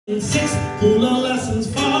6 hula lessons,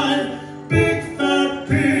 5 big fat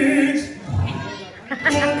pigs, 4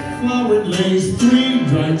 flowered lace, 3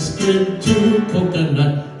 dried squid, 2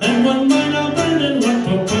 coconut, and 1 minor bird and 1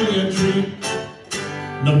 papaya tree.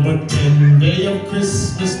 Number 10, day of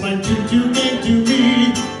Christmas, my tutu gave to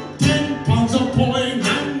me 10 pounds of poi,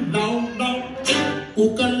 9 down, 8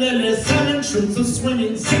 ukulele, 7 shrimps a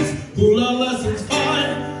swimming, 6 hula lessons,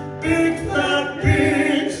 5 big fat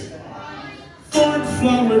pigs, 4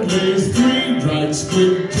 flowered lace, 3 dried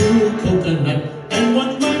squid, 2 coconut, and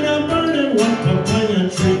 1 minor bird and 1 papaya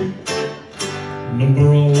tree.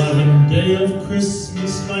 Number 11, day of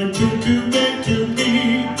Christmas, my tutu gave to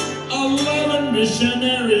me 11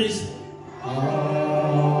 missionaries.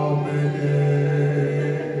 Amen.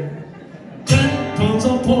 10 pounds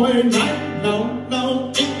of poi, 9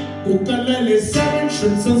 now, 8 ukulele, 7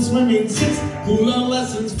 shrimps and swimming, 6 hula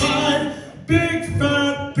lessons, 5 big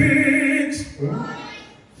fat pigs,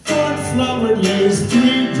 4 flowered lace,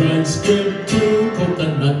 3 dried squid, 2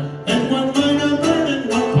 coconut, and 1 minor bird and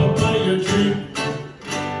 1 papaya tree.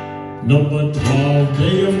 Number 12,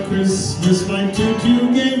 day of Christmas, my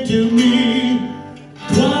tutu gave to me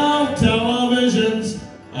 12 televisions.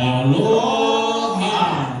 Aloha!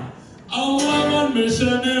 11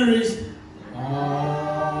 missionaries.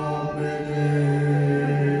 Amen.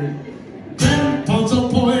 10 pounds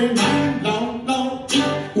of poi, 9 now,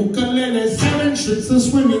 8 ukulele, 7 shrimps a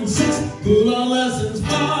swimming, 6 hula lessons,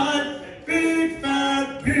 5 big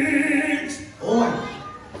fat pigs, 4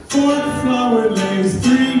 flowered lace,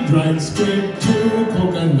 3 dried squid, 2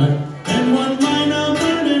 coconut, and 1 minor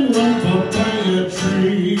bird and 1 papaya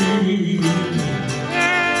tree.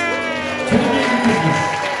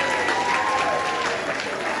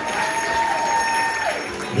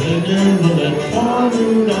 They never let poor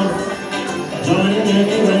Rudolph join in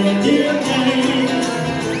any reindeer games.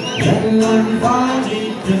 Then one foggy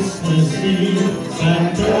Christmas Eve,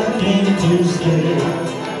 Santa came to say,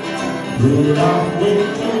 Rudolph,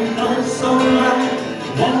 with your nose so light,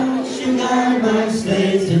 won't you guide my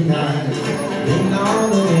sleigh tonight? Bring all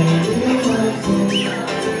the way to your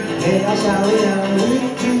hey, I shall we have a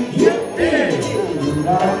weekend. Yippee!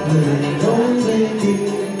 Rudolph, with your nose and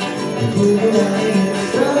teeth, and put it on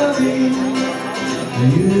history.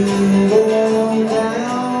 You go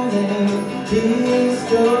down in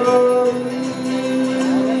history.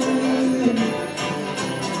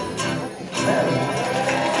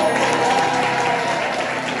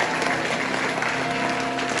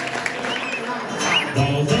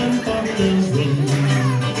 Bells and bumpers ring,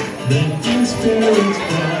 then in spirits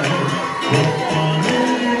fly. What fun it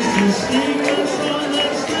is to sing a song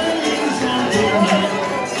and sing song tonight.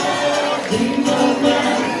 Oh, jingle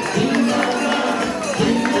bell, jingle bell,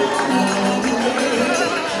 jingle all the way.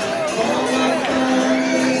 Oh, what fun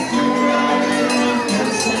it is to ride in a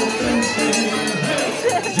horse open sleigh. Hey,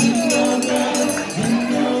 jingle bell,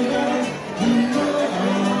 jingle bell, jingle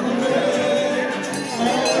all the way.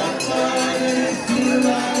 Oh, what fun it is to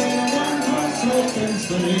ride in one horse open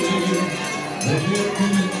sleigh. The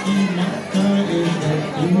Keiko Maka is that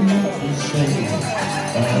you know to say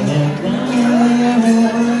all around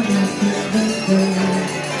the Christmas day.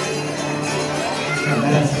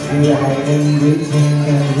 That's the item greeting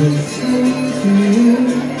that we sing to you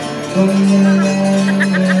from the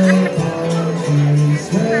long party's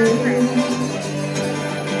way.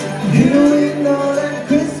 You know that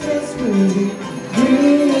Christmas will be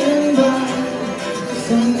green and bright. The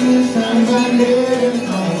sun will shine by day and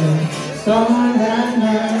all. Start that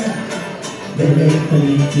night, Bele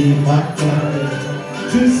Keliko Maka,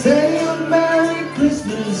 to say a Merry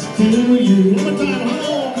Christmas to you. One more time,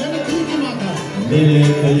 hello, Bele Keliko Maka. Bele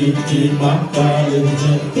Keliko Maka is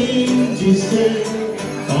the thing to say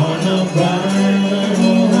on a bright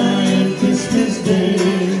Hawaiian Christmas day.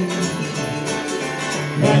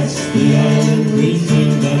 That's the island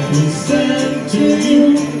greeting that we send to you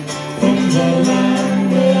from the land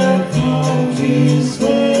where palms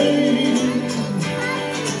sway.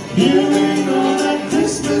 You know that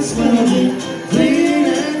Christmas will be green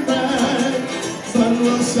and bright. Sun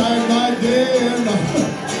will shine by day and the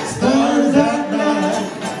stars at night.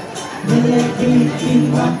 Bele Keliko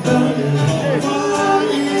Maka is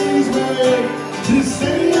Hawaii's way to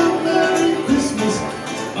say a Merry Christmas,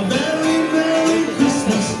 a very Merry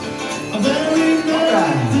Christmas, a very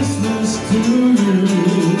Merry Christmas to you.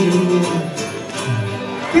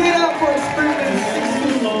 Give it up for Spring. It's a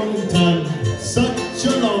long time, such a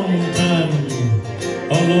long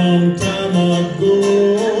time ago.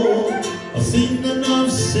 I've seen enough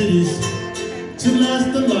cities to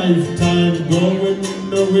last a lifetime, going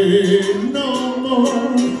away no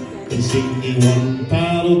more. They sing me 1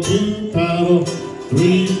 paddle, 2 paddle,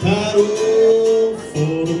 3 paddle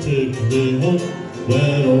for to take me home.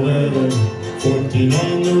 Well, well, 14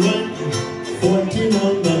 on the right, 14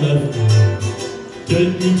 on the left.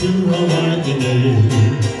 Take me to Hawaii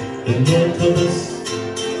in North Columbus.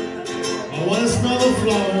 I want to smell the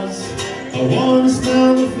flowers. I want to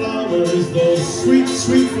smell the flowers, those sweet,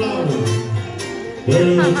 sweet flowers.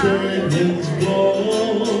 Where the trade winds blow.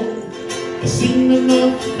 I seen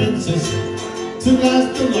enough fences to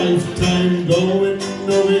last a lifetime, going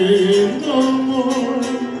away no more.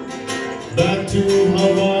 Back to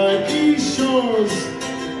Hawaii shores,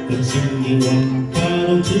 and singing one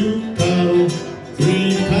paddle, two paddle,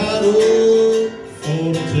 three paddle,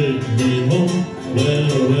 four to take me home.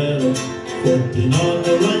 Well, well, 14 on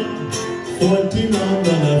the right, 14 on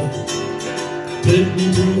the left. Take me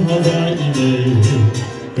to Hawaii,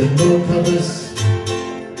 in no cabas,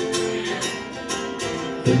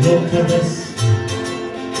 in no cabas,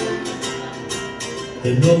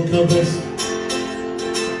 in no cabas,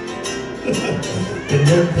 in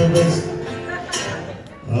no cabas.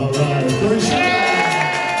 All right, first shot.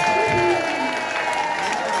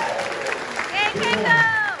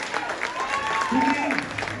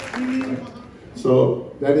 So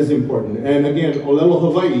that is important. And again, Olelo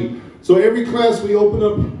Hawaii. So every class we open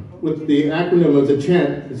up with the acronym of the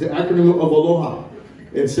chant. It's the acronym of Aloha.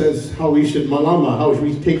 It says how we should malama, how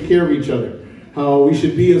we should take care of each other, how we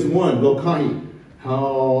should be as one, lokahi,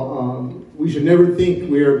 how we should never think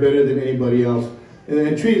we are better than anybody else,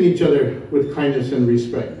 and treating each other with kindness and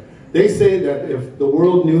respect. They say that if the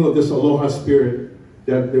world knew of this aloha spirit,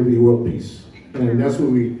 that there would be world peace. And that's what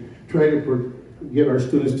we try to get our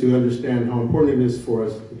students to understand, how important it is for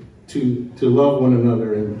us to love one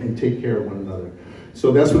another and take care of one another.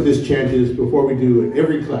 So that's what this chant is before we do it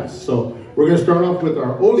every class. So we're going to start off with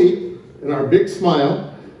our oli and our big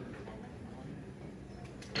smile.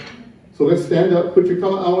 So let's stand up. Put your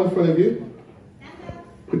kala'au in front of you.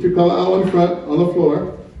 Put your kala'au in front on the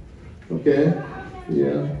floor. Okay.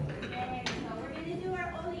 Yeah.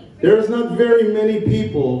 There's not very many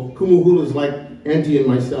people, kumuhulas like Auntie and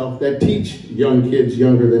myself, that teach young kids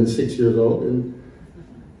younger than 6 years old. And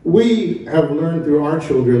we have learned through our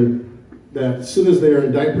children that as soon as they are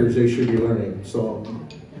in diapers, they should be learning. So,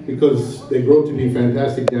 because they grow to be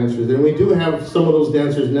fantastic dancers. And we do have some of those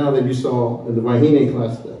dancers now that you saw in the Wahine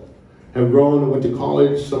class that have grown and went to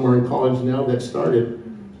college. Some are in college now that started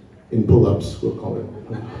in pull-ups, we'll call it.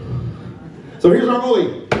 So here's our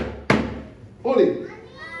oli. Oli.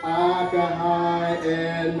 Akahai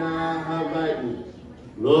e na Hawaii.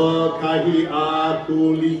 Lo kahi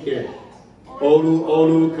aku like. Olu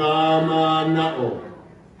olu kama na'o.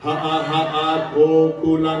 Ha'a ha'a ko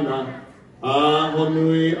kulana.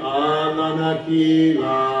 Ahonui alana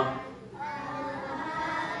kila.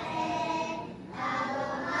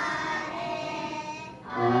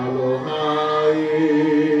 Aloha.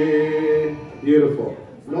 Beautiful.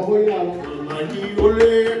 Noho yalo. Mahi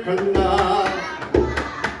ole kana.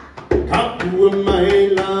 Kapu mai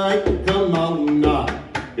lai kamauna.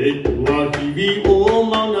 Ekwa hivi o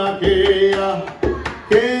mauna kea.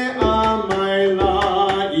 Ke a mai la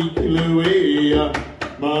ikiluea.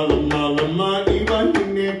 Malama iwa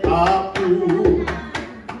hine kapu.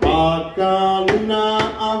 Pakaluna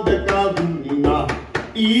avekavuna.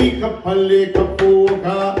 Ika pale kapu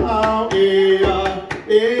ka au ea.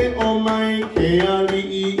 E o mai kea li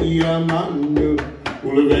ia manu.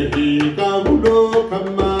 Ulevehi ka hulo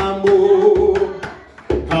kamamu.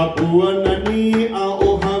 Kapua nani a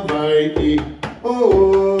o Hawaii.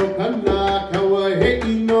 O kana kawa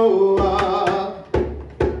hei noa.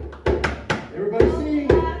 Everybody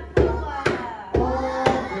sing. O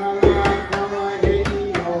kana kawa hei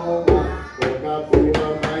noa. O kapua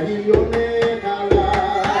mahi o ne kala.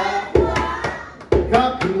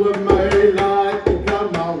 Kapua mai lai ka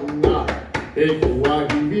mauna. E kua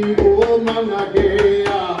hivi o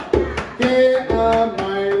managea. Ke a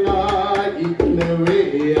mai lai I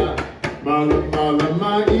klewea.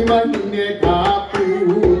 Malama iwa hine kapu.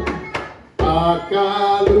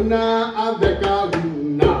 Akaluna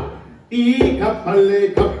avekaluna. I kapale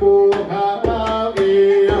kapo ka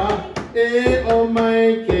ea. E o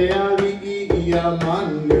mai ke ali I ia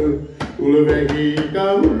manu. Ulevehi ka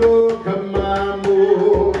ulo kamamu.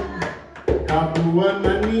 Kapua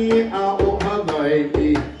nani a o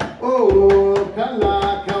Hawaii. O kala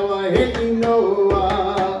kawa hei noa.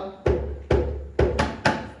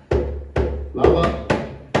 Lava.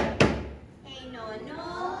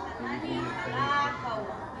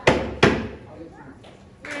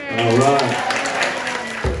 All right.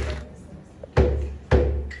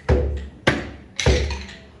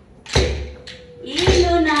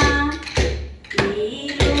 Iluna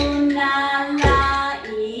la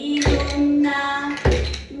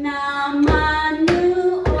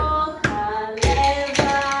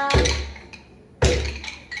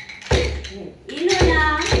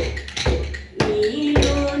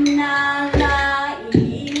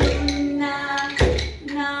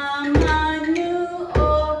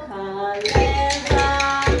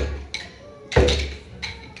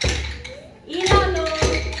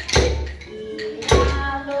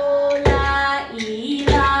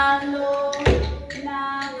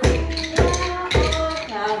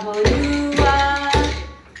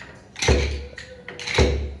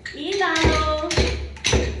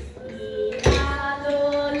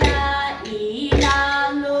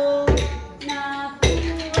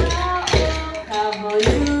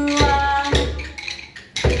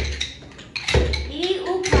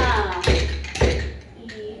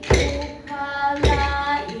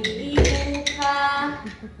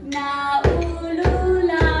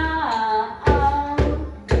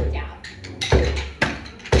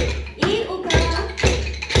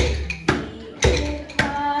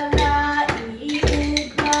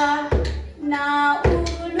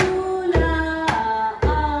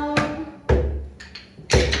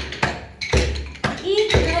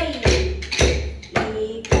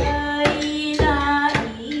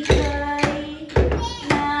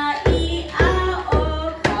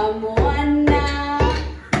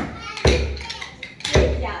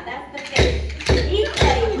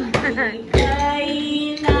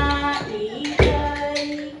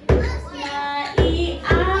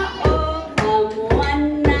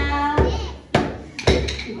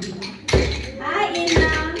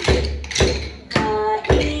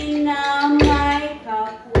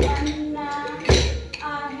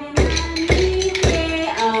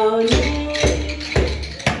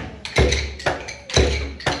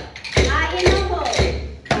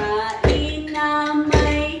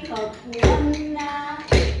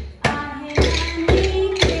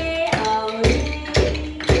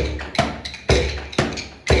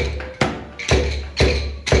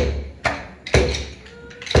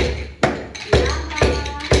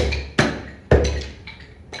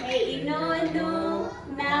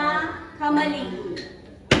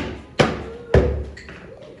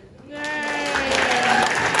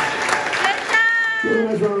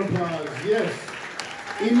Nice round of applause. Yes.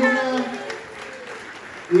 Iluna.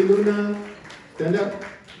 Iluna. Stand up.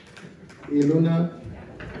 Iluna.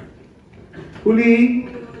 Huli.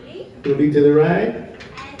 Huli to the right.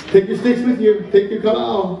 Take your sticks with you. Take your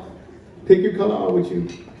kalao. Take your kalao with you.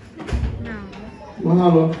 No.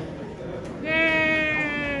 Mahalo.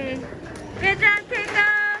 Yay! Good job,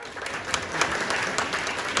 Keiko!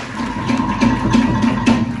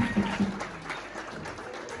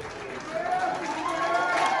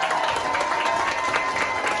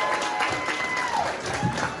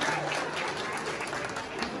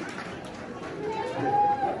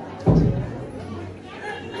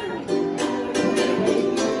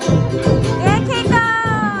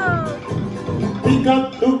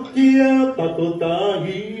 Katukia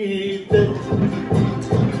takotahite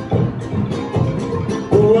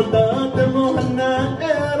Uwadate mohana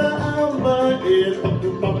era amba e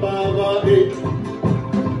takupapava e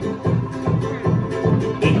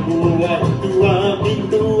Ikuwa tua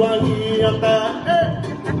mitua hiata e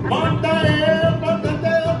Mata e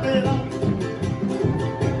patate opera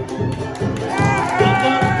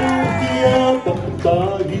Katukia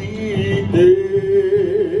takotahite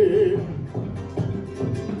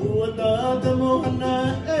Mohana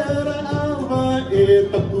era ava e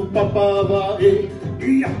taku papava e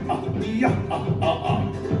ia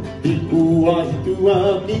Ikua hitua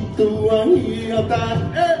kitua hiata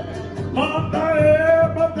e Mata e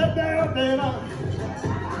patete otera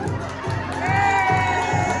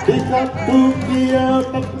Ikatukia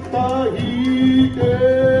takutahike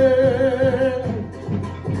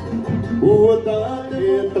Uata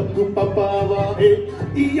e taku papava e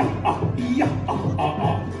ia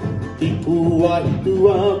Ikua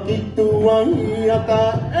hitua kitua hiata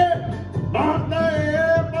e Mata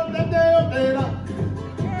e patete otera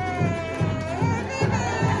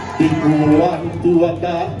Ikua hitua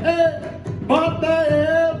ka e Mata e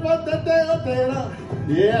patete otera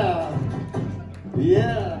Yeah.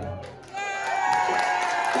 Yeah.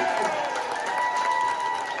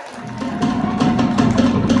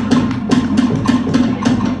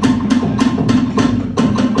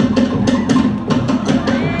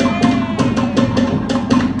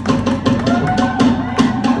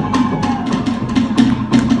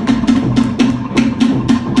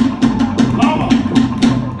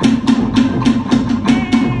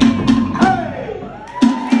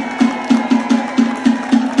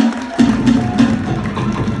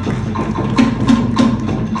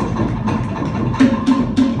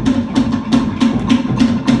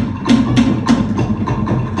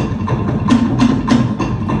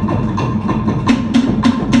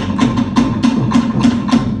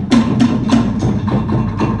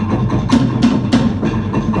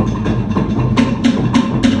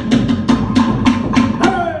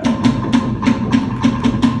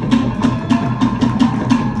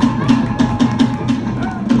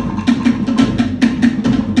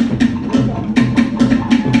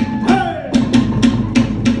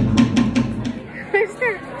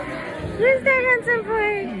 Who's that handsome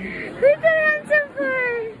boy? Who's that handsome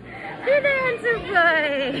boy? Who's that handsome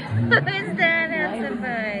boy? Who's that handsome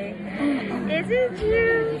boy? Is it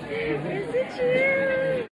you? Is it you?